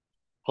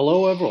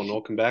Hello, everyone.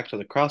 Welcome back to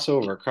the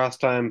Crossover Cross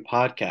Time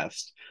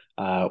podcast.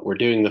 We're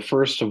doing the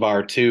first of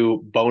our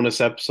two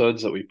bonus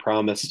episodes that we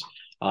promised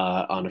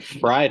on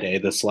Friday,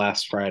 this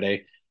last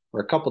Friday.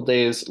 We're a couple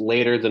days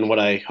later than what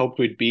I hoped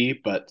we'd be,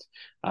 but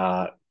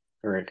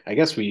or I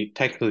guess we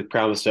technically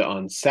promised it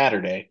on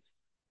Saturday.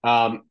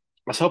 I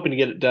was hoping to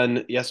get it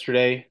done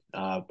yesterday.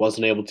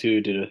 Wasn't able to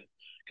due to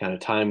kind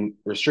of time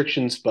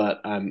restrictions,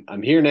 but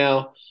I'm here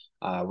now.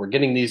 We're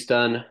getting these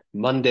done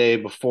Monday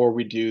before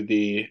we do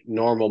the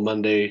normal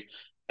Monday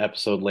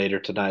episode later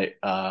tonight.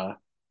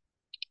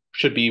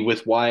 Should be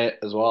with Wyatt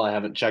as well. I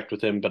haven't checked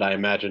with him, but I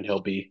imagine he'll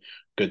be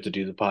good to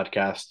do the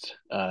podcast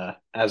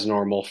as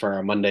normal for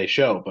our Monday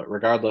show. But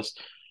regardless,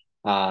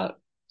 uh,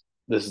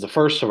 this is the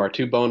first of our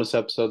two bonus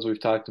episodes we've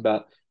talked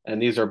about,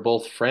 and these are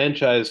both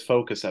franchise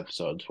focus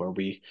episodes where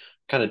we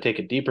kind of take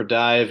a deeper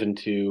dive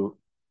into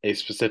a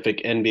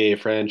specific NBA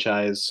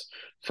franchise.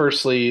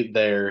 Firstly,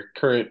 their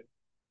current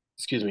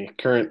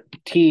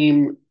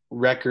team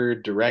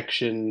record,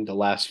 direction, the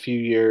last few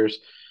years,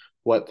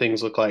 what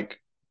things look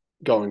like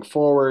going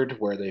forward,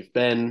 where they've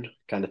been,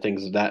 kind of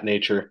things of that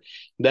nature.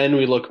 Then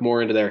we look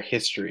more into their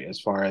history as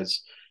far as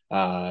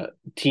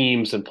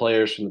teams and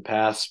players from the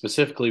past.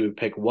 Specifically, we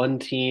pick one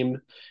team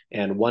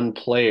and one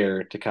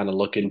player to kind of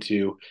look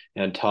into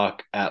and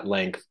talk at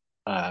length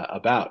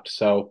about.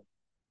 So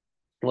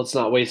let's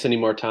not waste any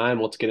more time.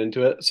 Let's get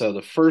into it. So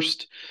the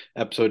first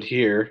episode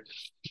here,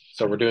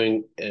 so we're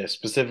doing a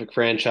specific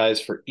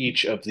franchise for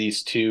each of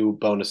these two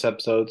bonus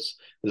episodes.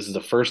 This is the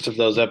first of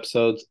those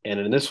episodes, and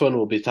in this one,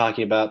 we'll be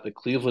talking about the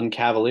Cleveland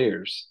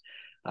Cavaliers.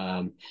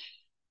 Um,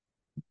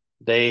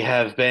 they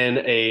have been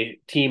a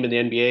team in the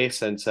NBA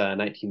since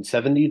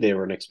 1970. They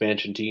were an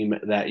expansion team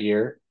that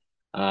year,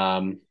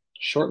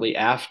 shortly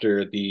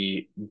after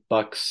the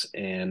Bucks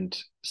and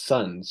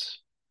Suns.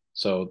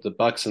 So the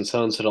Bucks and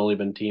Suns had only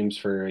been teams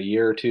for a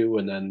year or two,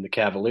 and then the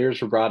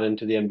Cavaliers were brought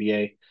into the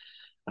NBA.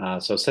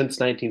 So since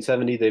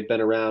 1970, they've been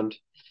around.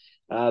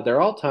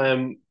 Their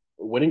all-time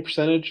winning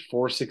percentage,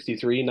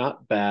 463,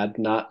 not bad,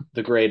 not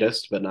the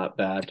greatest, but not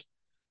bad.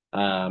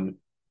 Um,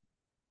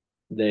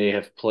 they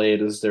have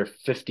played as their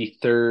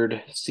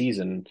 53rd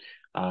season.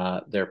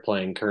 They're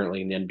playing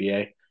currently in the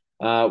NBA.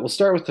 We'll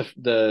start with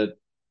the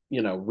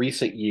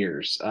recent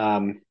years.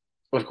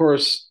 Of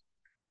course,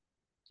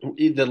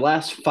 the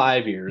last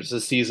 5 years,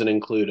 this season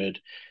included,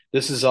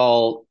 this is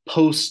all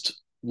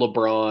post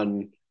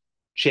LeBron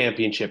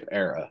championship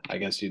era, I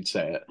guess you'd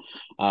say it.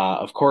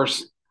 Of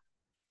course,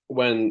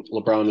 when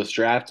LeBron was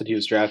drafted, he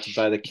was drafted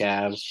by the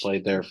Cavs,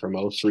 played there from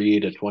 '03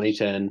 to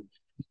 2010,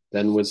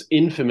 then was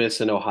infamous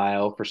in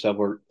Ohio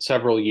for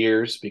several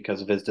years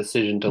because of his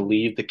decision to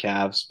leave the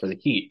Cavs for the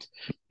Heat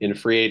in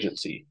free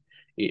agency.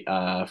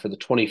 For the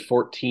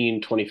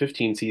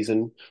 2014-2015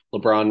 season,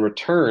 LeBron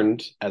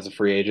returned as a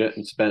free agent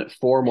and spent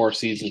four more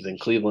seasons in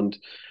Cleveland,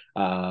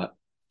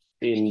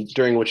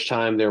 during which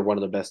time they were one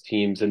of the best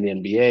teams in the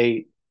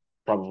NBA,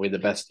 probably the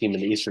best team in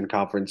the Eastern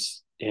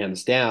Conference,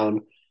 hands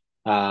down.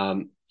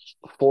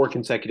 Four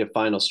consecutive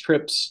finals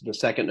trips, the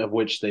second of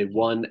which they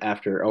won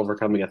after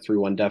overcoming a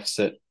 3-1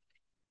 deficit.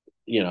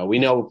 We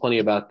know plenty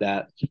about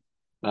that.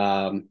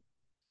 And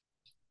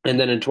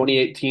then in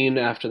 2018,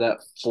 after that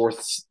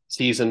fourth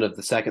season of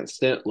the second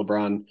stint,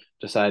 LeBron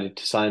decided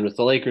to sign with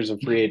the Lakers in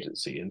free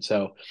agency. And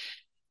so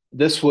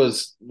this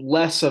was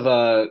less of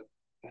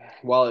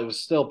while it was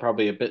still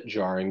probably a bit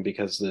jarring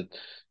because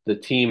the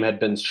team had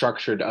been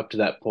structured up to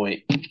that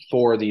point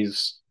for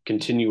these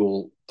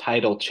continual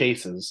title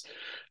chases.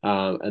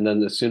 And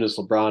then as soon as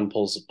LeBron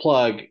pulls the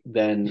plug,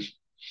 then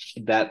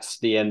that's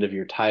the end of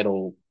your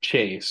title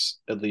chase,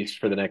 at least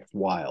for the next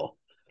while.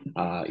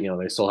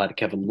 They still had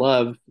Kevin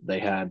Love. They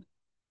had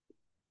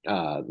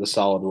the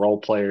solid role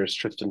players,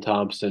 Tristan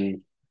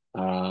Thompson.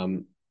 I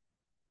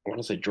want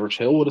to say George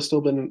Hill would have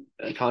still been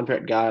a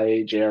contract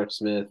guy, J.R.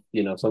 Smith,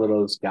 some of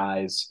those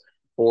guys,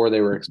 or they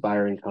were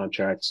expiring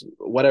contracts.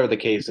 Whatever the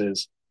case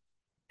is,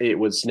 it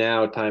was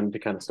now time to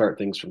kind of start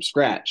things from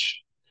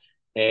scratch.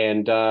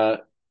 And, I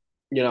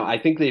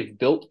think they've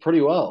built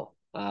pretty well.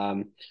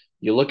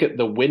 You look at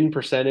the win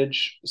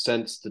percentage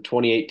since the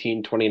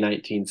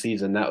 2018-2019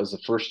 season, that was the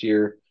first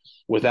year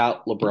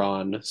without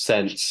LeBron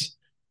since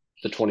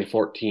the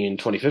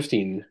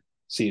 2014-2015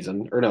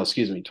 season, or no,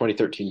 excuse me,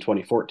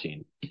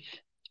 2013-2014.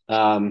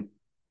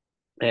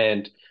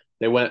 And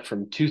they went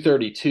from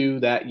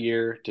 232 that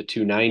year to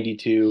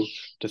 292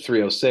 to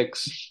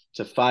 306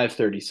 to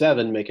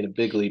 537, making a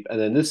big leap. And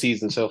then this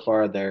season so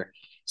far, they're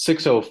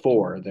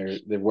 604.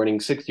 They're winning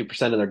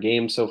 60% of their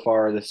games so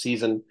far this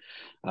season.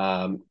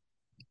 I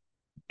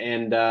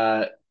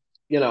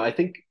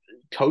think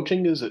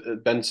coaching has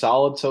been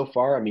solid so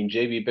far. I mean,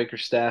 JV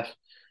Bickerstaff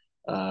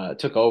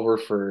took over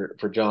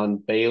for John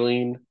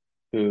Beilein,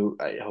 who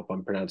I hope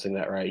I'm pronouncing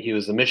that right. He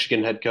was the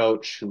Michigan head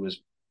coach who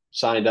was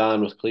signed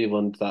on with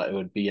Cleveland, thought it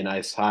would be a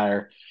nice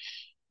hire.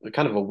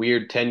 Kind of a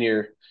weird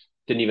tenure,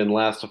 didn't even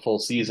last a full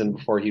season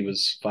before he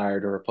was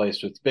fired or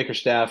replaced with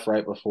Bickerstaff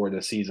right before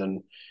the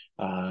season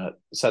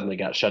suddenly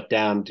got shut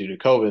down due to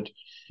COVID.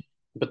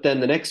 But then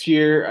the next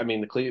year, I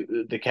mean,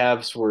 the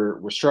Cavs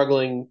were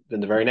struggling.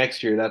 Then the very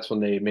next year, that's when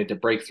they made the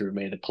breakthrough,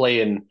 made the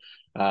play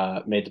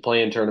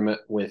in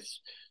tournament with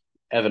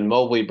Evan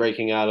Mobley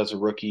breaking out as a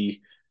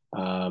rookie,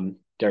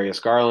 Darius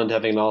Garland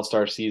having an All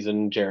Star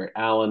season, Jarrett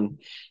Allen,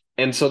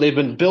 and so they've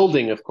been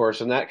building, of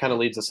course, and that kind of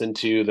leads us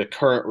into the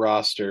current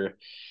roster,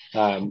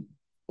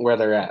 where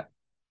they're at.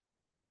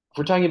 If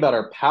we're talking about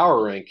our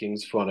power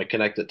rankings, if you want to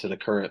connect it to the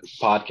current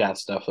podcast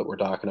stuff that we're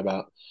talking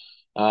about,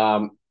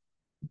 um,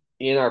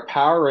 in our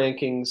power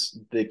rankings,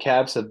 the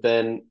Cavs have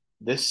been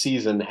this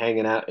season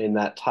hanging out in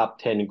that top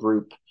 10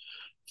 group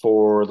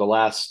for the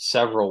last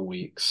several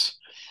weeks.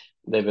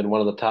 They've been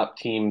one of the top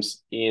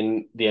teams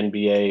in the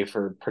NBA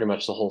for pretty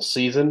much the whole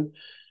season.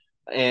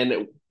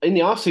 And in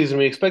the offseason,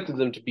 we expected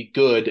them to be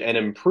good and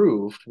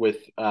improved with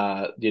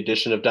the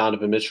addition of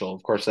Donovan Mitchell.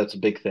 Of course, that's a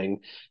big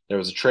thing. There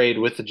was a trade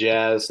with the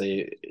Jazz.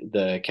 The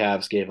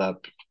Cavs gave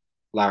up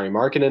Larry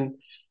Markkinen.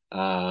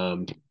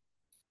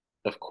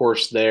 Of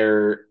course,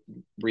 their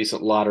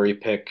recent lottery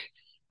pick,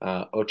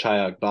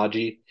 Ochai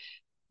Agbaji,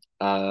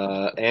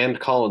 and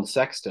Colin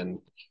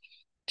Sexton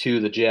to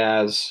the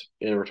Jazz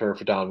in return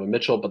for Donovan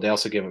Mitchell, but they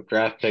also gave up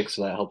draft picks,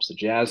 so that helps the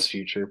Jazz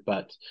future.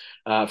 But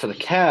for the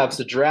Cavs,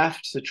 the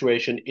draft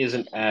situation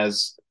isn't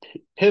as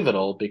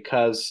pivotal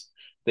because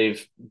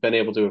they've been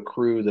able to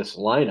accrue this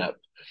lineup.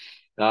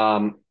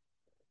 Um,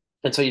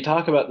 and so you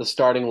talk about the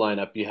starting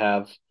lineup. You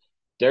have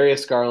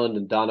Darius Garland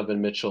and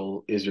Donovan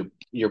Mitchell is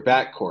your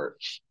backcourt,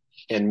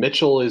 and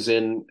Mitchell is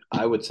in,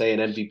 I would say, an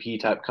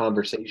MVP type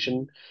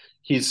conversation.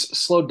 He's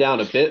slowed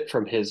down a bit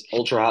from his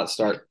ultra hot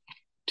start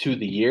to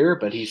the year,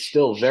 but he's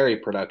still very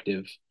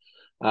productive.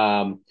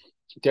 Um,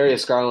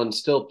 Darius Garland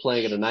still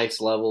playing at a nice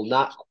level,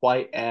 not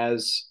quite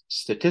as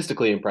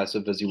statistically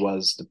impressive as he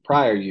was the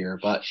prior year,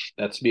 but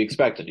that's to be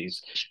expected.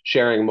 He's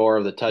sharing more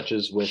of the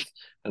touches with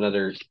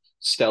another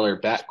stellar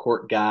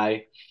backcourt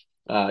guy.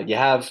 You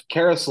have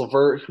Karis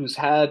LeVert, who's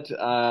had,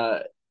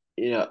 I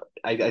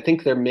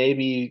think they're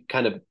maybe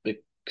kind of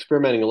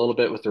experimenting a little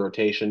bit with the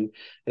rotation.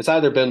 It's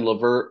either been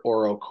LeVert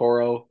or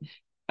Okoro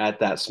at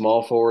that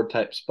small forward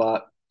type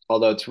spot,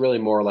 although it's really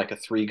more like a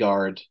three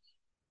guard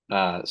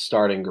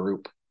starting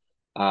group.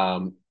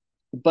 Um,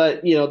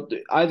 but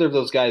either of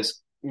those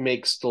guys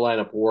makes the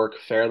lineup work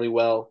fairly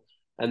well.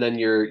 And then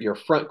your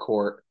front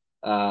court,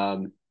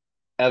 Evan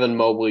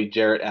Mobley,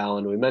 Jarrett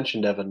Allen. We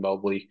mentioned Evan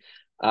Mobley.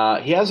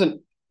 He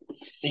hasn't.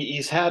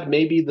 He's had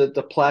maybe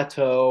the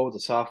plateau, the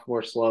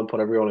sophomore slump,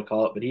 whatever you want to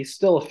call it, but he's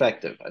still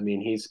effective. I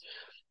mean,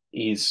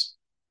 he's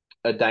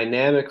a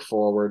dynamic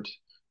forward,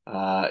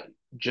 uh,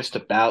 just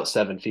about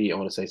 7 feet. I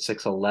want to say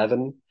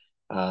 6'11",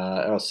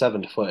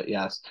 7 foot.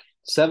 Yes,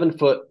 7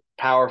 foot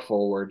power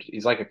forward.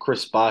 He's like a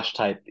Chris Bosh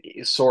type,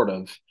 sort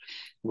of,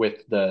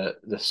 with the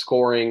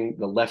scoring,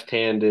 the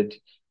left-handed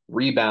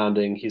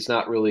rebounding. He's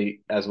not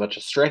really as much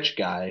a stretch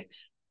guy.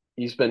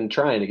 He's been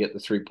trying to get the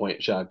 3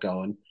 point shot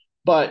going,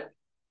 but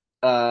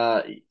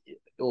a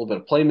little bit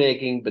of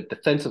playmaking, but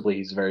defensively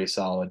he's very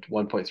solid.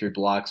 1.3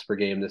 blocks per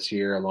game this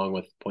year, along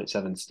with zero point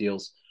 0.7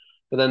 steals.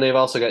 But then they've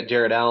also got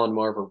Jarrett Allen,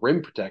 more of a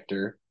rim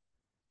protector,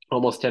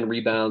 almost 10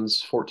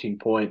 rebounds, 14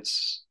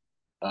 points,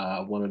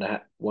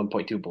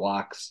 1.2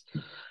 blocks.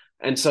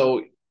 And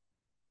so,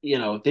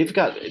 they've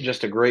got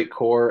just a great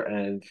core.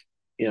 And,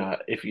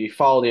 if you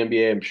follow the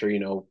NBA, I'm sure you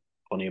know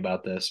plenty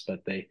about this,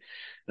 but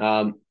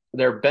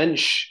their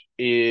bench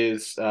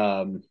is,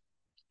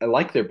 I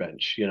like their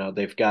bench.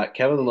 They've got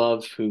Kevin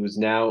Love, who's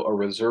now a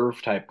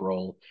reserve type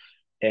role,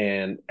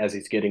 and as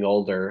he's getting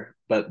older,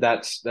 but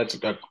that's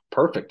a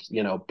perfect,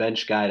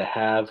 bench guy to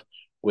have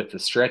with the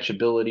stretch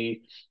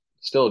ability.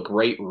 Still a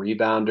great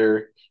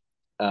rebounder.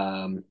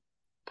 Um,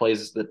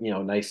 Plays the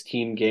nice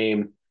team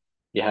game.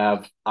 You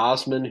have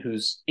Osman,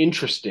 who's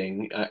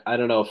interesting. I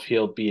don't know if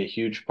he'll be a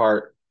huge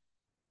part.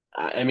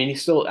 I mean,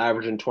 he's still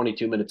averaging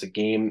 22 minutes a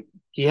game.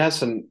 He has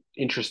some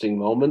interesting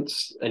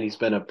moments, and he's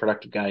been a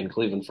productive guy in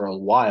Cleveland for a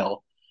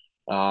while.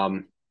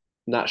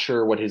 Not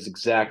sure what his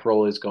exact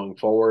role is going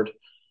forward.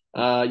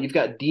 You've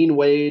got Dean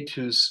Wade,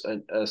 who's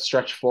a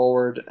stretch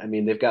forward. I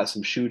mean, they've got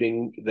some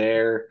shooting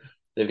there.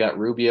 They've got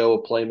Rubio,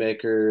 a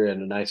playmaker,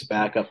 and a nice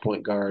backup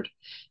point guard.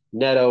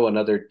 Neto,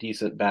 another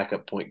decent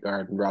backup point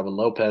guard, and Robin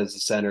Lopez, the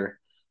center.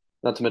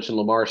 Not to mention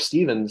Lamar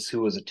Stevens,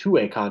 who was a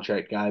two-way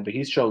contract guy, but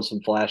he's shown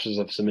some flashes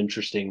of some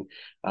interesting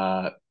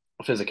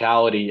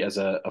physicality as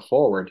a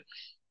forward.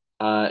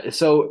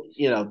 So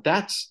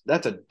that's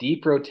a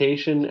deep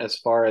rotation as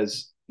far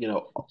as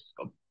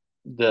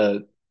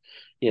the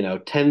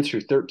 10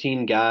 through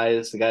 13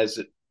 guys, the guys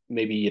that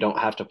maybe you don't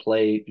have to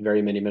play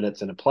very many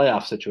minutes in a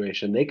playoff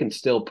situation. They can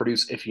still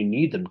produce if you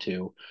need them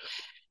to.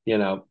 You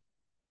know,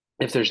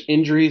 if there's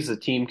injuries, the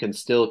team can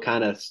still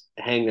kind of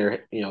hang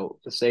their,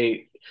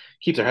 say,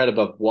 keep their head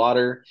above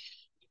water.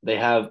 They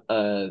have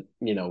a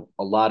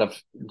lot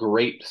of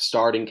great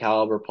starting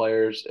caliber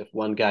players. If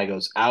one guy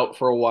goes out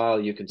for a while,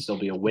 you can still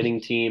be a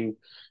winning team.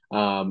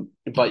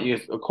 But you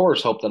of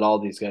course hope that all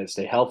these guys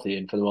stay healthy,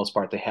 and for the most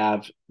part, they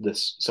have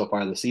this so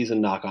far this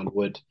season. Knock on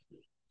wood.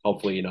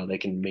 Hopefully, they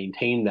can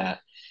maintain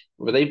that.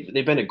 where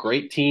they've been a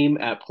great team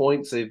at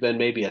points. They've been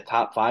maybe a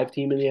top five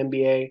team in the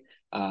NBA.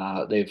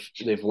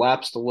 They've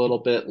lapsed a little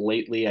bit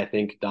lately. I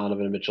think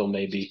Donovan Mitchell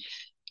maybe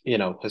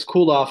has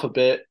cooled off a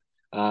bit.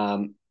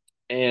 Um,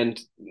 and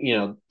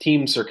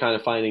teams are kind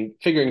of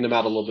figuring them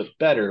out a little bit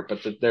better,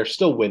 but they're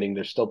still winning.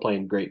 They're still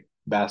playing great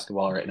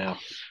basketball right now.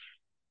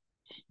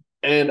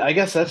 And I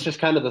guess that's just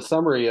kind of the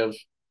summary of,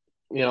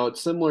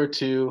 it's similar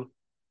to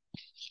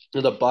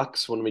the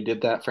Bucks when we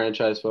did that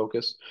franchise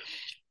focus.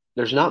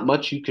 There's not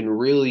much you can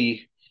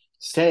really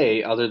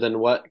say other than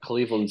what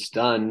Cleveland's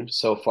done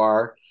so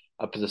far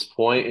up to this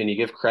point, and you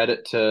give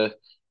credit to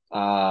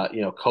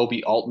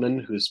Kobe Altman,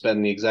 who's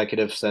been the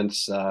executive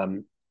since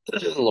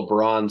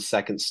LeBron's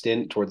second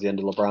stint, towards the end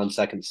of LeBron's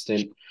second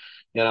stint.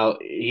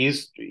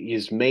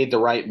 He's made the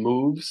right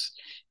moves.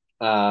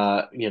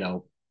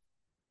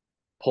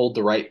 Pulled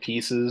the right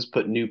pieces,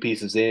 put new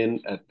pieces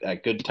in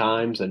at good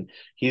times, and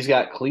he's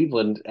got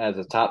Cleveland as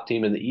a top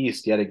team in the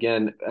East yet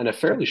again in a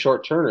fairly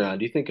short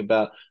turnaround. You think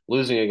about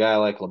losing a guy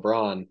like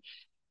LeBron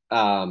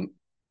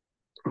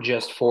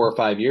just 4 or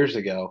 5 years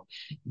ago.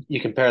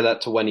 You compare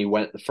that to when he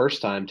went the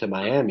first time to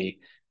Miami.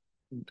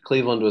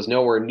 Cleveland was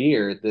nowhere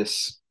near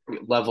this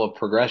level of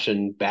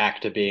progression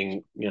back to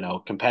being,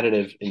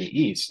 competitive in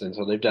the East. And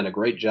so they've done a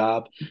great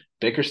job.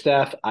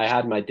 Bickerstaff, I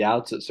had my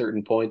doubts at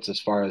certain points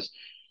as far as,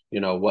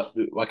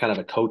 what kind of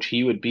a coach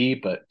he would be,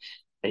 but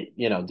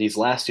these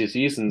last two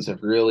seasons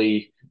have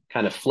really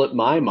kind of flipped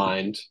my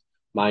mind,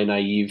 my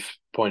naive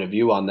point of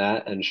view on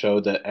that, and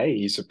showed that, hey,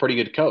 he's a pretty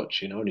good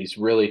coach, and he's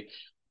really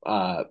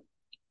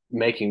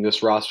making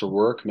this roster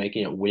work,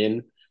 making it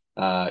win,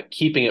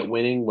 keeping it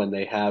winning when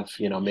they have,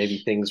 maybe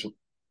things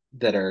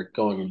that are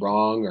going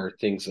wrong or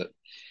things that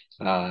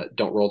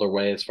don't roll their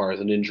way as far as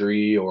an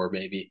injury or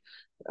maybe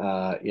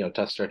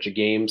tough stretch of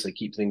games. They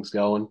keep things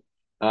going.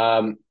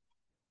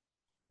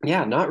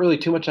 Yeah, not really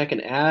too much I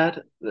can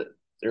add.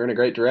 They're in a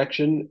great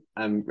direction.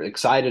 I'm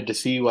excited to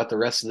see what the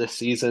rest of this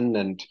season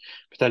and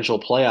potential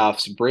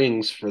playoffs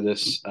brings for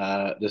this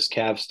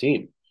Cavs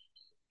team.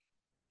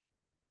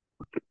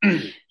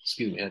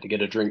 Excuse me, I had to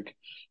get a drink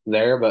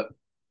there, but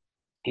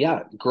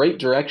yeah, great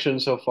direction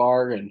so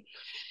far. And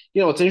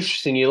it's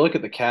interesting. You look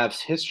at the Cavs'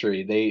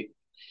 history;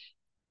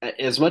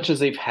 as much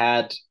as they've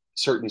had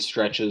certain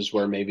stretches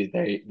where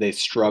maybe they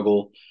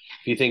struggle.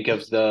 If you think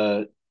of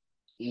the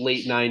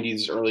late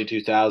 '90s, early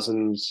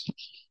 2000s,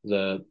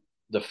 the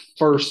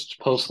first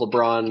post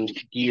LeBron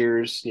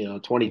years,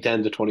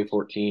 2010 to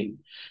 2014,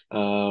 the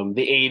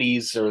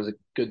 '80s. There was a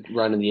good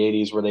run in the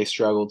 '80s where they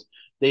struggled.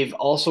 They've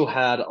also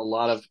had a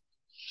lot of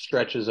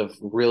stretches of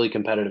really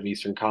competitive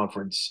Eastern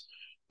Conference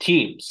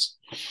teams.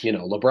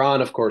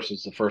 LeBron, of course,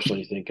 is the first one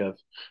you think of,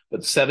 but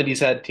the '70s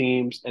had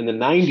teams, and the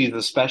 '90s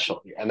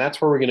especially, and that's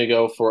where we're going to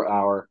go for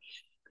our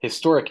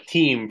historic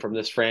team from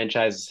this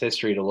franchise's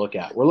history to look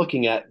at. We're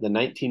looking at the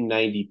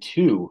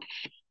 1992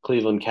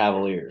 Cleveland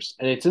Cavaliers.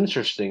 And it's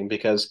interesting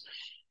because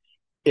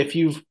if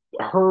you've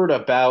heard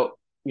about,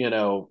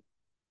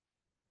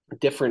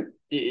 different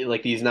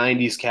like these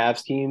 90s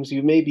Cavs teams,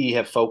 you maybe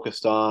have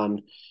focused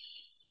on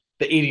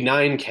the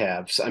 '89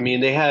 Cavs. I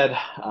mean, they had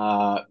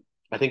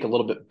I think a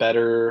little bit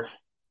better,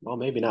 well,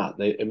 maybe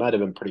not. It might have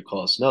been pretty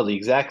close. No, the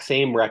exact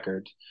same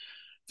record.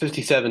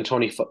 57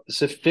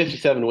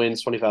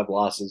 wins, 25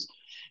 losses.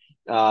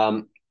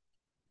 Um,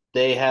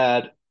 they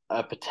had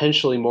a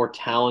potentially more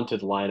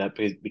talented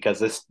lineup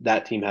because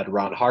that team had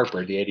Ron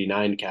Harper. The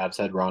 '89 Cavs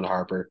had Ron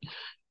Harper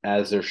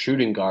as their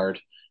shooting guard,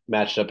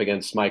 matched up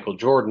against Michael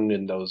Jordan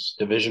in those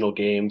divisional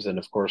games, and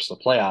of course the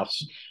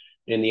playoffs.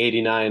 In the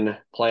 '89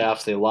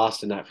 playoffs, they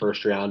lost in that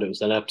first round. It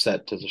was an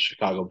upset to the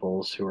Chicago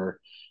Bulls, who were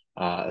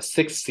a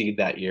sixth seed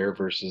that year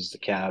versus the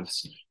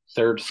Cavs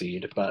third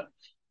seed. But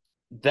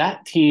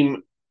that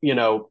team,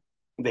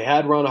 they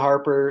had Ron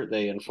Harper.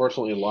 They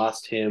unfortunately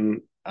lost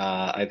him,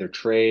 either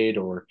trade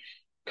or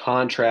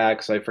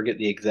contracts. I forget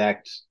the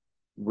exact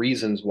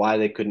reasons why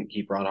they couldn't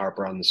keep Ron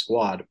Harper on the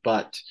squad,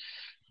 but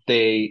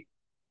they,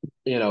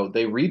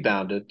 they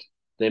rebounded.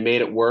 They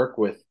made it work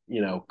with,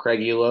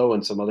 Craig Elo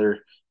and some other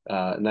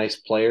nice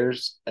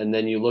players. And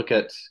then you look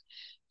at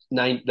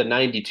the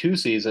 '92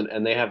 season,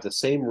 and they have the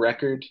same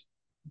record.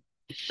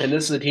 And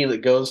this is a team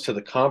that goes to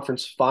the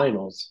conference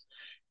finals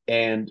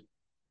and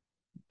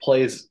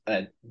plays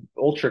an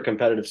ultra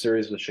competitive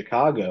series with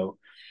Chicago.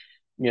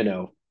 You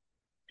know,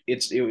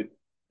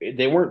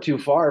 they weren't too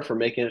far from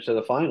making it to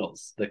the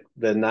finals. The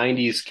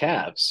 '90s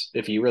Cavs,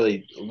 if you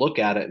really look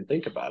at it and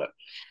think about it,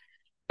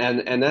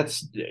 and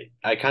that's,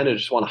 I kind of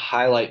just want to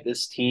highlight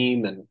this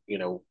team and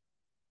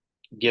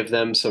give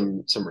them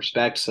some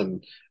respect,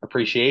 some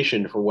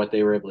appreciation for what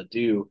they were able to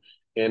do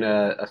in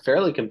a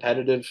fairly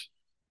competitive,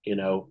 you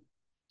know,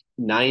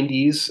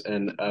 '90s,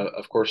 and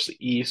of course the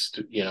East.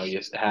 You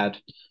had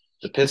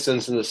the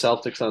Pistons and the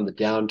Celtics on the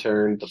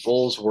downturn. The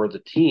Bulls were the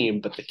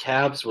team, but the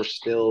Cavs were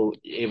still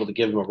able to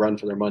give them a run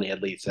for their money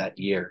at least that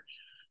year.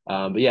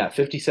 But yeah,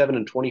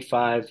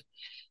 57-25.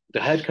 The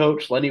head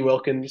coach, Lenny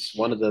Wilkens,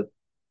 one of the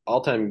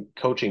all-time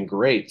coaching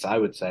greats, I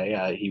would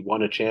say. He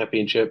won a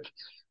championship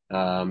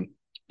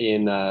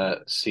in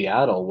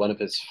Seattle, one of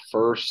his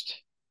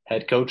first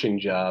head coaching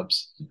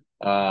jobs.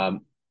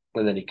 And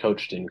then he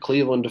coached in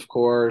Cleveland, of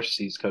course.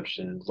 He's coached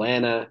in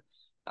Atlanta,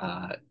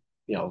 uh,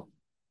 a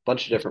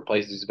bunch of different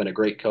places. He's been a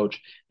great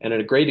coach and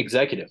a great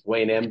executive.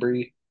 Wayne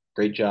Embry,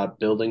 great job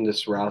building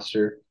this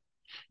roster.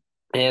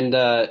 And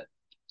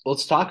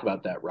let's talk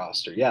about that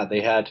roster. Yeah,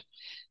 they had,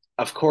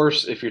 of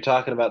course, if you're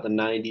talking about the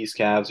 90s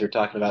Cavs, you're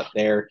talking about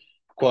their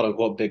quote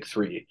unquote big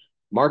three: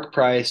 Mark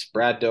Price,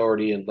 Brad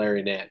Daugherty, and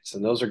Larry Nance.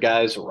 And those are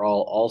guys who were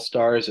all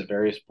stars at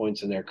various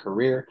points in their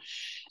career,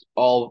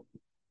 all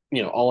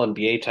all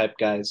NBA type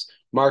guys.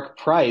 Mark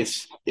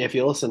Price, if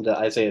you listen to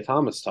Isaiah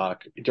Thomas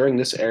talk during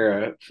this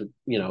era,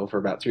 for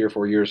about 3 or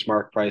 4 years,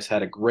 Mark Price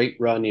had a great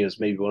run. He was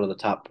maybe one of the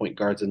top point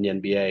guards in the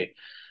NBA,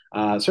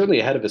 certainly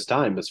ahead of his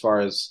time as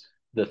far as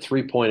the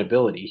 3 point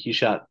ability. He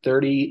shot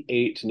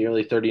 38 to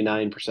nearly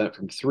 39%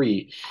 from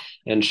three,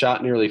 and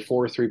shot nearly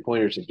 4 3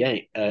 pointers a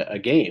game.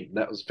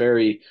 That was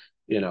very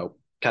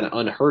kind of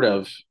unheard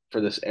of for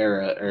this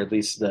era, or at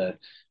least the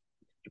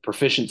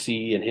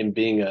proficiency and him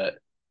being a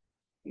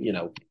you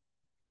know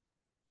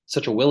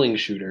such a willing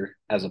shooter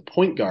as a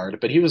point guard,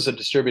 but he was a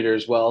distributor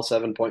as well,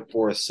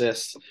 7.4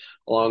 assists,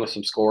 along with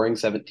some scoring,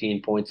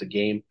 17 points a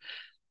game.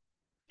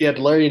 He had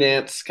Larry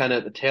Nance kind of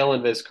at the tail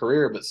end of his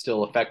career, but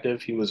still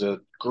effective. He was a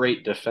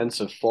great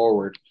defensive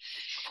forward.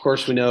 Of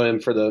course, we know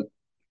him for the,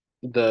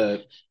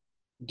 the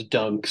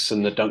dunks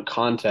and the dunk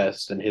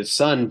contest, and his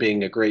son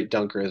being a great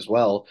dunker as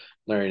well,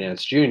 Larry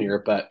Nance Jr.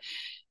 But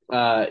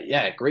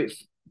yeah, great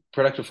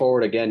productive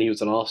forward. Again, he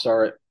was an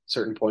all-star at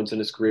certain points in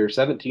his career.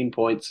 17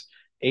 points,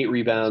 8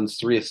 rebounds,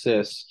 3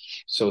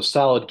 assists. So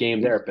solid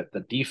game there. But the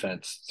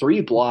defense,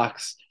 3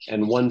 blocks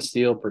and 1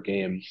 steal per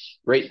game.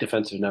 Great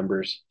defensive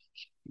numbers.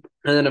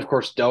 And then of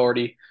course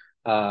Doherty,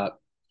 uh,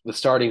 the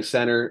starting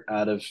center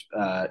out of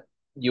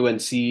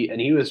UNC,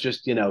 and he was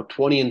just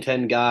 20 and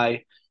 10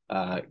 guy.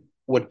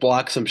 Would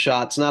block some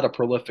shots, not a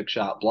prolific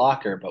shot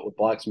blocker, but would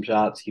block some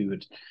shots. He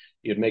would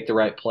make the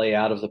right play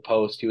out of the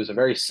post. He was a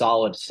very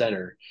solid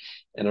center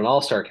and an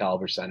all-star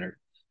caliber center.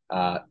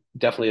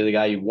 Definitely the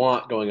guy you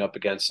want going up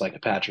against like a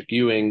Patrick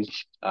Ewing,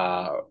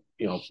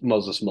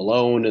 Moses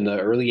Malone in the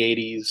early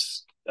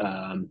 '80s.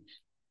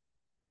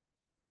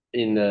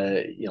 In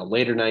the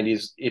later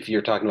 '90s, if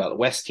you're talking about the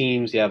West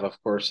teams, you have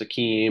of course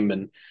Hakeem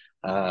and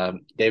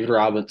David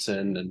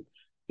Robinson, and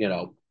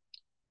a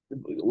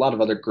lot of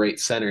other great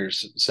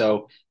centers.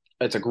 So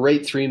it's a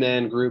great 3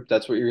 man group.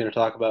 That's what you're going to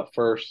talk about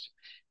first.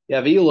 You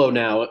have Elo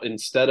now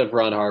instead of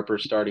Ron Harper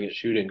starting at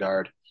shooting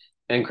guard,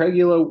 and Craig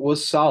Elo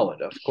was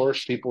solid. Of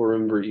course, people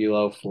remember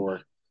Elo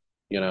for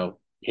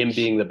him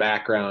being the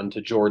background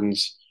to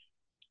Jordan's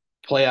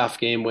playoff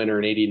game winner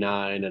in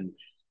 '89 and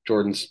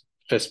Jordan's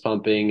fist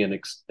pumping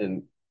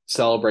and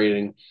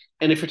celebrating.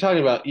 And if you're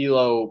talking about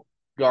Elo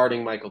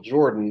guarding Michael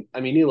Jordan,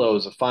 I mean Elo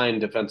is a fine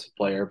defensive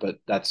player, but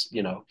that's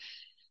you're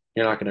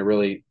going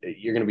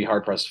to be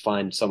hard pressed to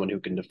find someone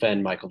who can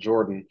defend Michael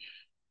Jordan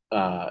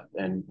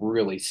and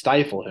really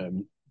stifle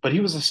him. But he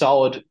was a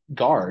solid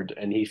guard,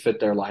 and he fit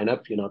their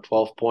lineup.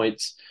 12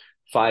 points,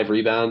 5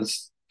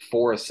 rebounds,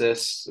 4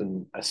 assists,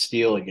 and a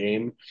steal a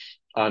game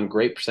on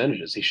great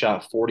percentages. He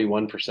shot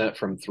 41%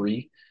 from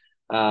three.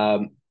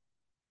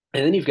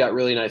 And then you've got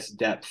really nice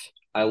depth.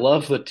 I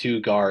love the 2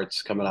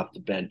 guards coming off the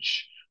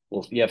bench.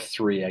 Well, you have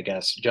 3, I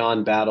guess.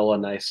 John Battle, a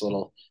nice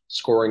little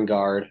scoring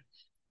guard.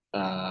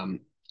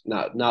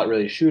 Not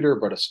really a shooter,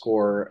 but a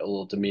scorer, a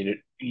little demeanor.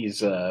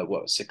 He's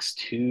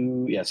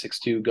 6'2", yeah,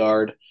 6'2"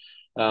 guard.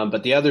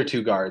 But the other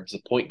 2 guards, the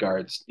point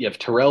guards, you have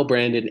Terrell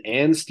Brandon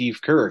and Steve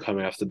Kerr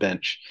coming off the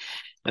bench.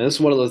 And this is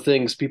one of the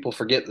things people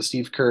forget, that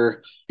Steve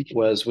Kerr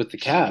was with the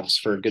Cavs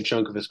for a good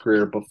chunk of his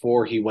career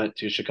before he went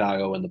to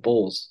Chicago and the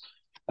Bulls.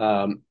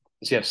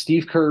 So you have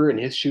Steve Kerr and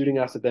his shooting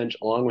off the bench,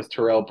 along with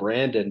Terrell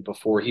Brandon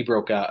before he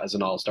broke out as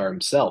an all-star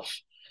himself.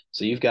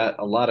 So you've got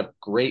a lot of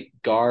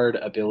great guard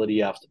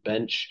ability off the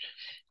bench.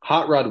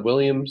 Hot Rod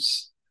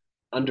Williams,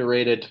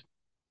 underrated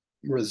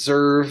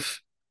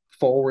reserve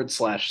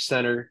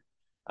forward/center.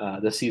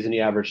 This season, he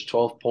averaged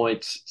 12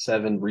 points,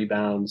 7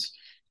 rebounds,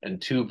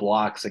 and 2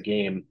 blocks a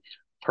game.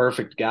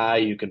 Perfect guy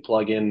you can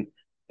plug in,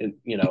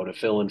 to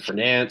fill in for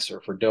Nance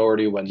or for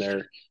Doherty when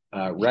they're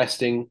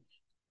resting.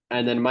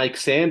 And then Mike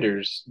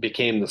Sanders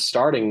became the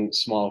starting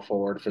small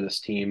forward for this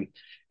team,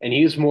 and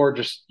he was more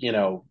just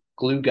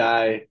glue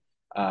guy.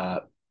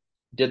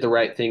 Did the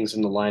right things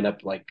in the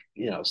lineup, like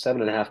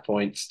 7.5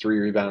 points, 3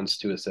 rebounds,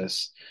 2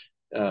 assists,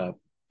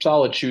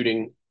 solid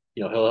shooting.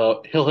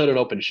 He'll hit an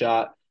open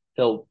shot.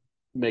 He'll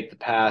make the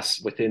pass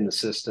within the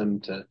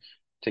system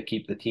to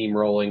keep the team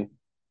rolling.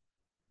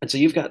 And so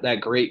you've got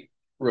that great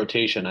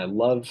rotation. I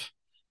love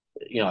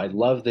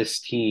this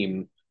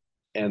team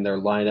and their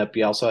lineup.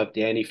 You also have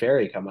Danny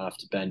Ferry coming off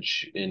the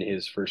bench in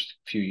his first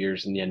few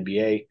years in the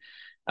NBA.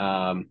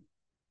 And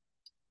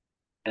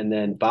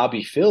then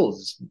Bobby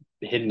Phil's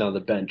hidden on the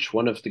bench,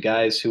 one of the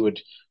guys who would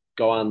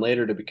go on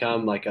later to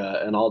become like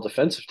an all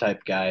defensive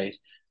type guy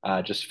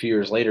just a few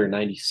years later in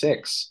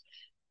 '96.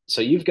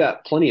 So you've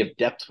got plenty of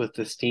depth with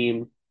this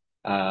team,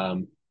 a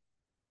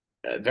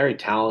very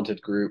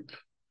talented group.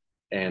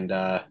 And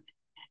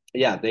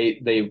yeah,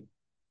 they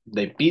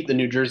They beat the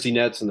New Jersey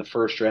Nets in the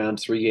first round,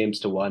 3 games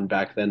to 1.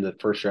 Back then, the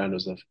first round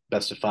was a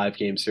best of 5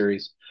 game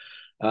series.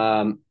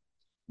 Um,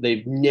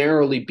 they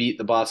narrowly beat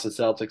the Boston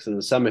Celtics in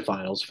the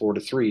semifinals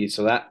 4-3.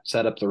 So that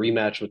set up the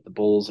rematch with the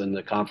Bulls in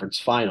the conference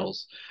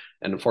finals.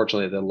 And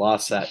unfortunately, they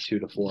lost that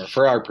 2-4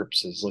 for our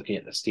purposes, looking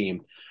at this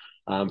team.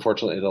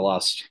 Unfortunately, they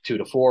lost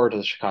 2-4 to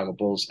the Chicago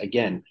Bulls.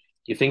 Again,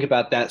 you think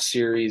about that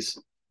series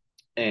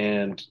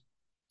and,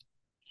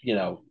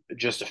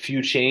 just a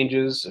few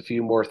changes, a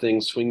few more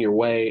things swing your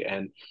way,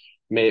 and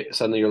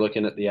suddenly you're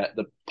looking at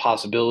the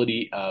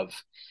possibility of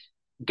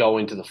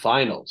going to the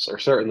finals, or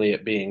certainly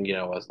it being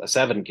a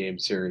 7 game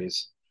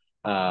series.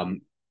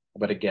 Um,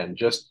 but again,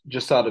 just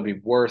thought it'd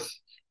be worth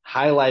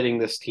highlighting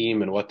this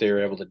team and what they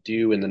were able to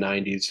do in the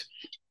 '90s.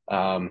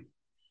 Um,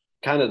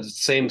 Kind of the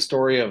same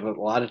story of a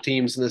lot of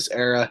teams in this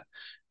era.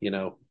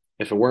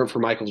 If it weren't for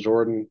Michael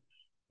Jordan,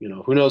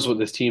 who knows what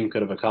this team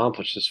could have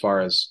accomplished as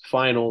far as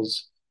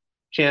finals,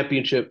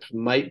 championship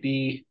might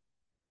be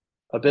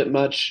a bit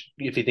much.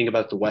 If you think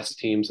about the West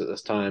teams at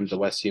this time, the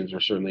West teams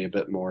were certainly a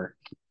bit more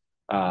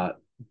uh,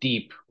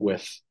 deep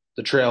with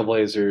the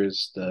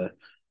Trailblazers,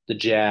 the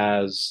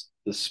Jazz,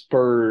 the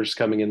Spurs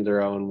coming into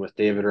their own with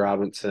David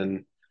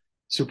Robinson,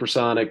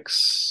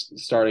 Supersonics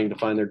starting to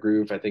find their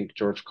groove. I think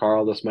George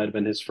Karl, this might have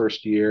been his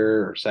first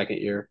year or second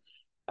year.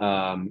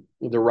 The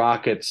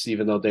Rockets,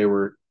 even though they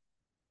were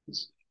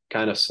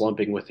kind of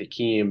slumping with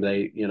Hakeem,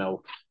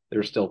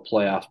 they're still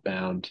playoff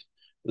bound.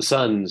 The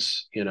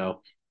Suns, the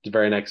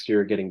very next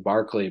year getting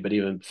Barkley, but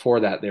even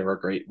before that, they were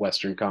a great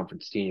Western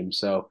Conference team.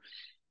 So,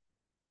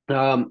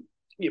 but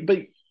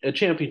a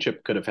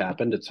championship could have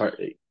happened. It's hard,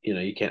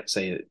 you can't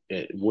say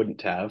it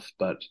wouldn't have,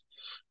 but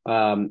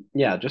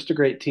yeah, just a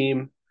great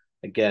team.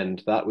 Again,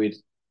 thought we'd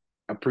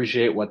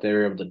appreciate what they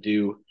were able to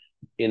do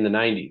in the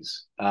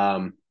 '90s.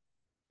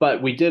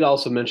 But we did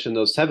also mention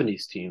those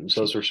 '70s teams.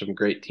 Those were some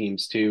great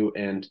teams too.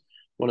 And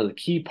one of the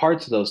key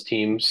parts of those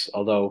teams,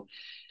 although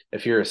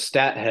if you're a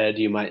stat head,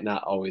 you might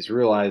not always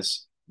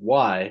realize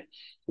why,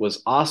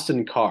 was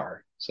Austin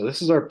Carr. So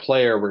this is our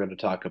player we're going to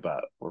talk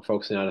about. We're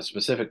focusing on a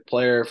specific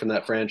player from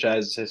that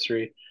franchise's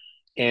history.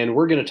 And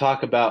we're going to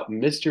talk about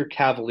Mr.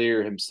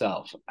 Cavalier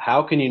himself.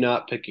 How can you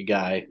not pick a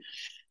guy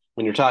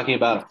when you're talking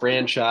about a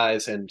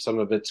franchise and some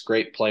of its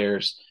great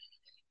players?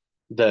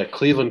 The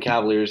Cleveland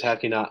Cavaliers, how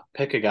can you not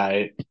pick a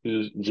guy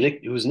whose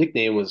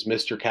nickname was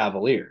Mr.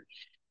 Cavalier?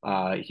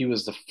 He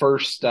was the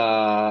first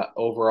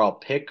overall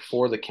pick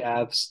for the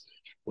Cavs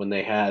when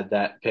they had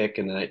that pick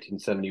in the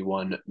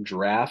 1971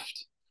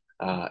 draft.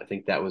 I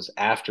think that was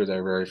after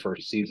their very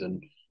first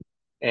season.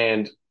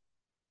 And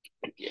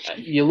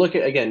you look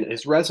at, again,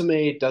 his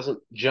resume doesn't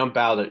jump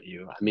out at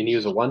you. I mean, he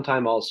was a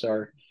one-time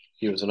All-Star.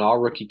 He was an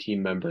all-rookie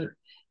team member.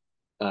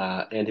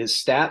 And his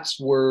stats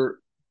were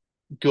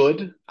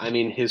good. I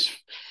mean,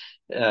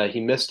 he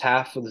missed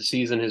half of the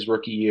season his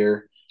rookie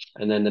year,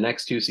 and then the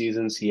next 2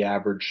 seasons he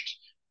averaged.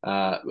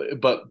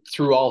 But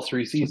through all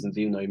 3 seasons,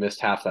 even though he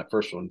missed half that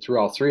first one, through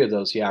all 3 of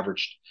those he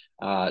averaged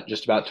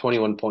just about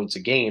 21 points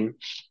a game.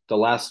 The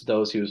last of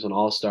those he was an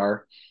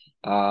all-star.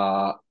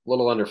 A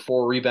little under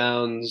 4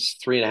 rebounds,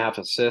 3.5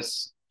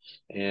 assists,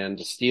 and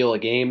a steal a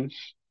game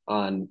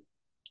on,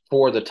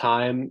 for the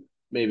time,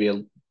 maybe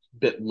a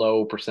bit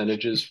low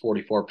percentages,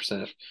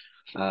 44%.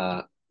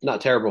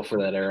 Not terrible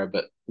for that era,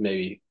 but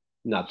maybe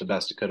not the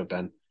best it could have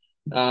been.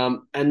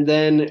 And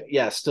then,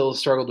 yeah, still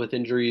struggled with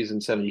injuries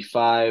in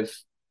 '75.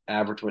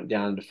 Average went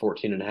down to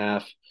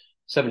 14.5.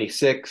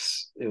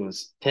 '76, it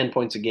was 10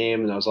 points a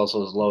game, and that was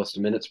also his lowest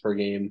minutes per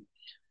game.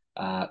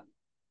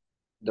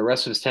 The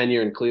rest of his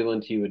tenure in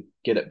Cleveland, he would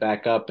get it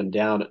back up and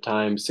down at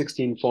times,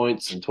 16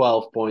 points and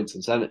 12 points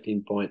and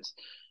 17 points,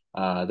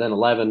 then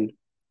 11.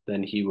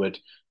 Then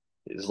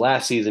his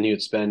last season, he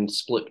would spend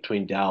split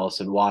between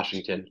Dallas and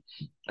Washington,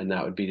 and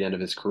that would be the end of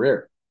his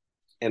career.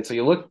 And so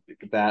you look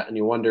at that and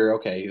you wonder,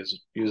 okay,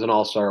 he was an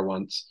all-star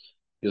once.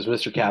 He was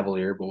Mr.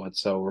 Cavalier, but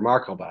what's so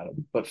remarkable about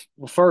him? But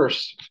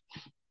first,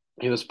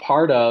 he was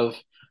part of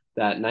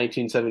that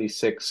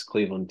 1976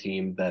 Cleveland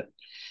team that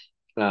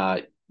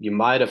you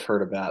might have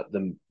heard about,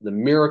 the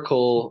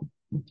Miracle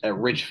at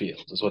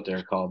Ridgefield is what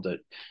they're called,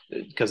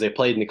 because they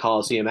played in the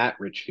Coliseum at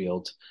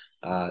Ridgefield,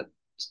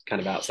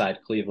 kind of outside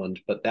Cleveland.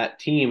 But that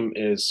team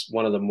is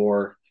one of the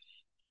more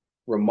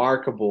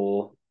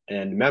remarkable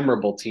and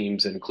memorable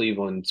teams in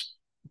Cleveland's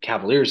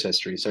Cavaliers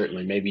history,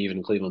 certainly, maybe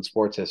even Cleveland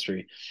sports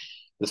history.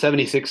 The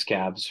 '76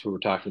 Cavs, who we're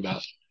talking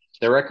about,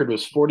 their record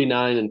was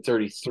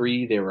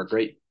 49-33. They were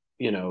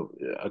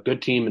a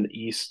good team in the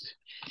East,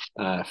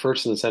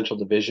 first in the Central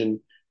Division.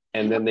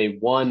 And then they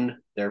won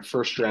their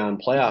first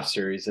round playoff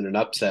series in an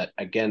upset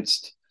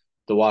against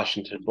the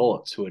Washington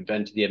Bullets, who had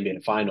been to the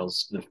NBA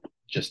Finals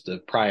just the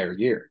prior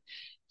year.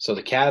 So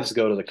the Cavs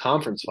go to the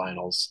conference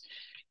finals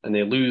and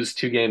they lose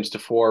 2 games to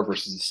 4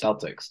 versus the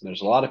Celtics. And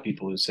there's a lot of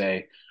people who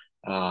say,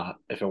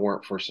 if it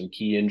weren't for some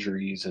key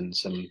injuries and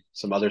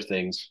some other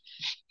things,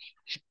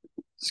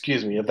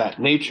 of that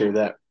nature,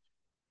 that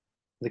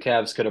the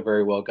Cavs could have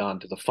very well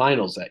gone to the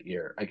finals that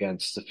year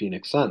against the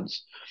Phoenix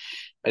Suns.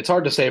 It's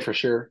hard to say for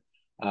sure.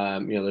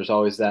 There's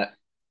always that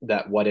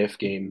what if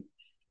game,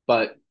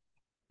 but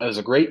it was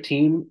a great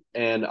team,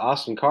 and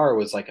Austin Carr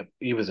was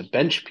he was a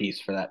bench piece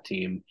for that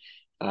team.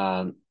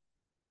 Um,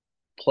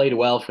 Played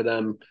well for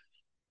them,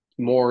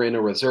 more in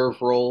a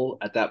reserve role.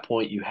 At that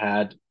point, you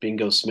had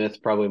Bingo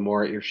Smith probably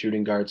more at your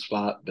shooting guard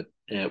spot, but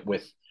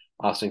with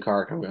Austin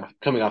Carr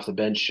coming off the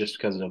bench just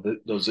because of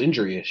those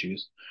injury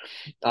issues.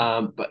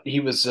 But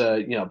he was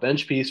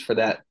bench piece for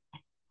that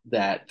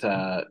that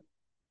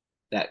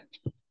that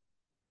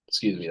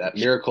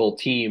miracle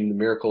team, the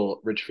Miracle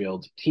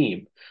Richfield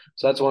team.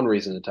 So that's one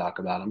reason to talk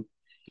about him.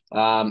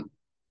 Um,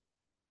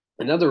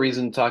 Another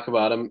reason to talk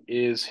about him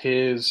is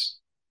his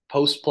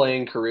post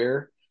playing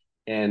career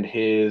and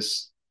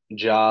his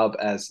job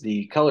as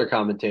the color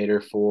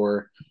commentator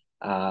for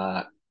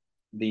uh,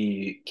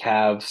 the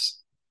Cavs.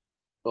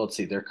 Well, let's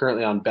see, they're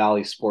currently on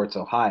Bally Sports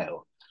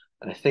Ohio,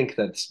 and I think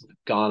that's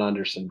gone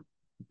under some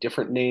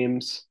different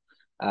names,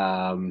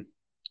 um,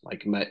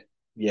 like my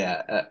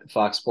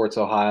Fox Sports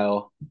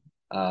Ohio,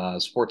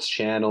 Sports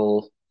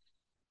Channel.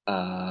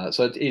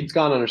 So it's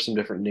gone under some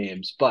different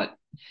names, but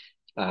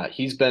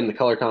he's been the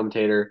color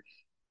commentator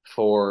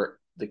for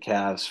the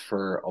Cavs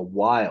for a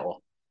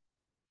while,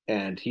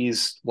 and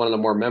he's one of the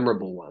more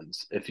memorable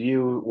ones. If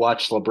you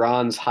watch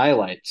LeBron's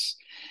highlights,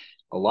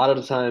 a lot of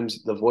the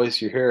times the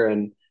voice you're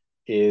hearing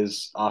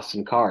is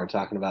Austin Carr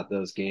talking about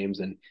those games,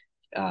 and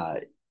uh,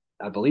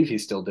 I believe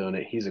he's still doing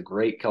it. He's a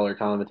great color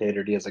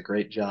commentator. He has a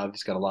great job.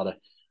 He's got a lot of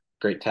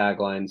great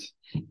taglines.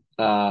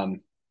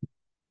 Um,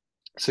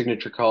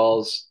 Signature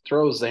calls,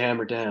 throws the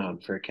hammer down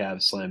for a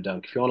Cavs slam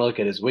dunk. If you want to look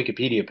at his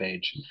Wikipedia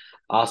page,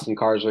 Austin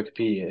Carr's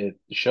Wikipedia, it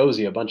shows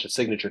you a bunch of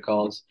signature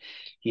calls.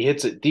 He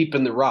hits it deep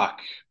in the rock.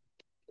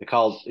 He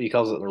calls it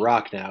the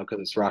Rock now because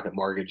it's Rocket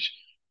Mortgage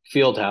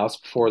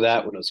Fieldhouse. Before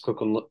that, when it was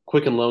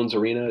Quicken Loans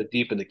Arena,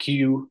 deep in the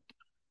queue.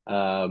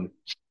 Um,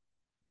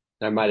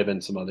 there might have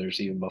been some others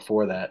even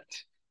before that.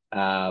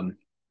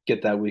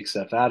 Get that weak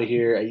stuff out of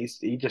here.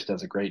 He just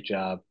does a great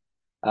job.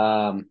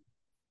 Um,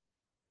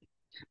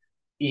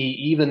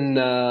 he even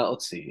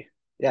let's see,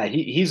 yeah,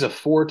 he's a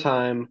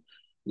four-time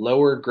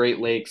Lower Great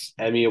Lakes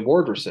Emmy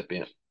Award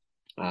recipient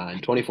in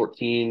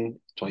 2014,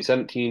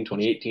 2017,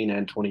 2018,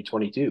 and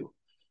 2022.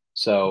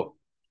 So,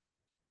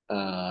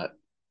 uh,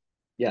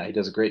 yeah, he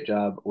does a great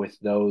job with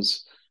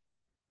those.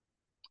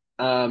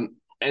 And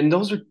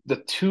those are the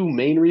two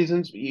main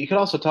reasons. You could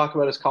also talk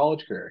about his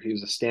college career. He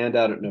was a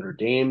standout at Notre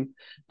Dame.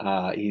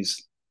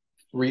 He's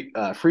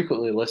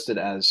frequently listed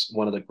as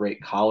one of the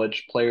great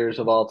college players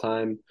of all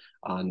time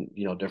on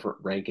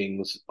different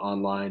rankings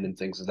online and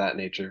things of that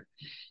nature.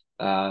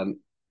 Um,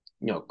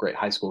 Great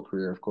high school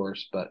career, of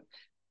course, but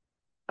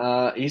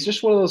he's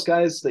just one of those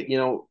guys that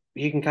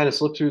he can kind of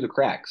slip through the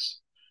cracks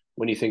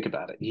when you think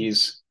about it. He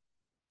was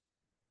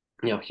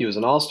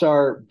an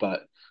all-star,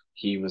 but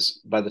he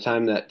was, by the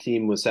time that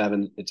team was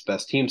having its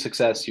best team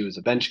success, he was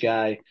a bench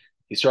guy.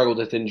 He struggled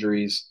with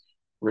injuries,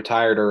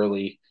 retired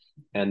early,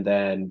 and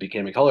then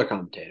became a color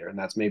commentator. And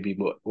that's maybe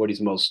what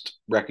he's most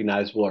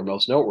recognizable or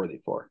most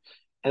noteworthy for.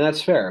 And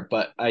that's fair,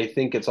 but I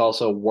think it's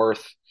also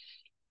worth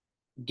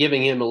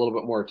giving him a little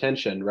bit more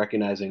attention,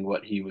 recognizing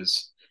what he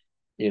was,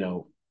 you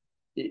know,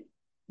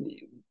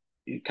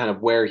 kind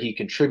of where he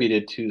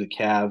contributed to the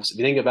Cavs. If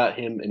you think about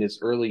him in his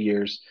early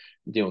years,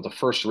 the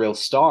first real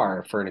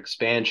star for an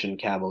expansion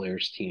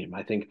Cavaliers team,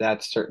 I think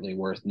that's certainly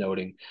worth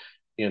noting.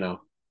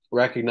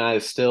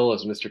 Recognized still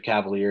as Mr.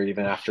 Cavalier,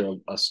 even after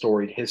a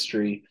storied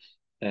history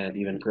and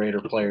even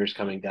greater players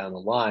coming down the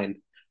line.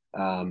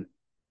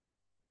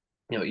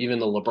 Even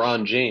the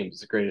LeBron James,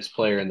 the greatest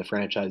player in the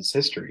franchise's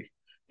history,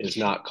 is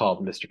not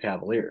called Mr.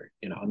 Cavalier,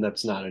 and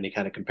that's not any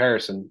kind of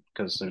comparison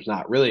because there's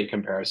not really a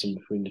comparison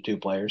between the two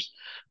players,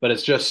 but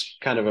it's just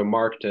kind of a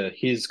mark to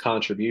his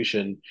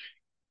contribution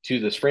to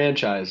this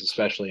franchise,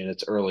 especially in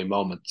its early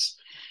moments.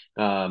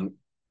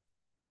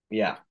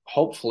 Yeah,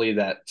 hopefully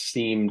that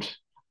seemed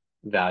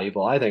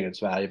valuable. I think it's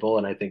valuable,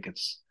 and I think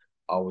it's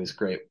always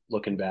great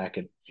looking back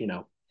at,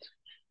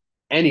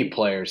 any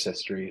player's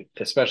history,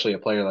 especially a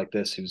player like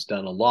this who's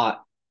done a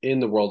lot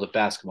in the world of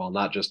basketball,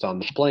 not just on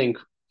the playing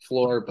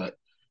floor, but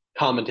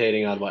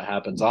commentating on what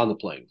happens on the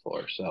playing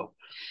floor. So,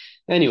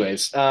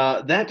 anyways,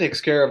 that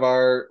takes care of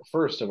our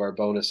first of our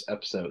bonus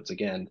episodes.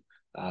 Again,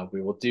 we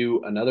will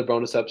do another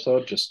bonus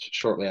episode just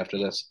shortly after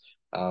this,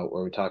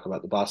 where we talk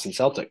about the Boston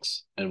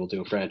Celtics, and we'll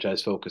do a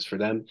franchise focus for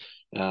them.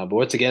 But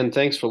once again,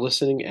 thanks for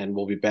listening, and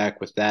we'll be back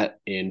with that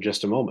in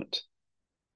just a moment.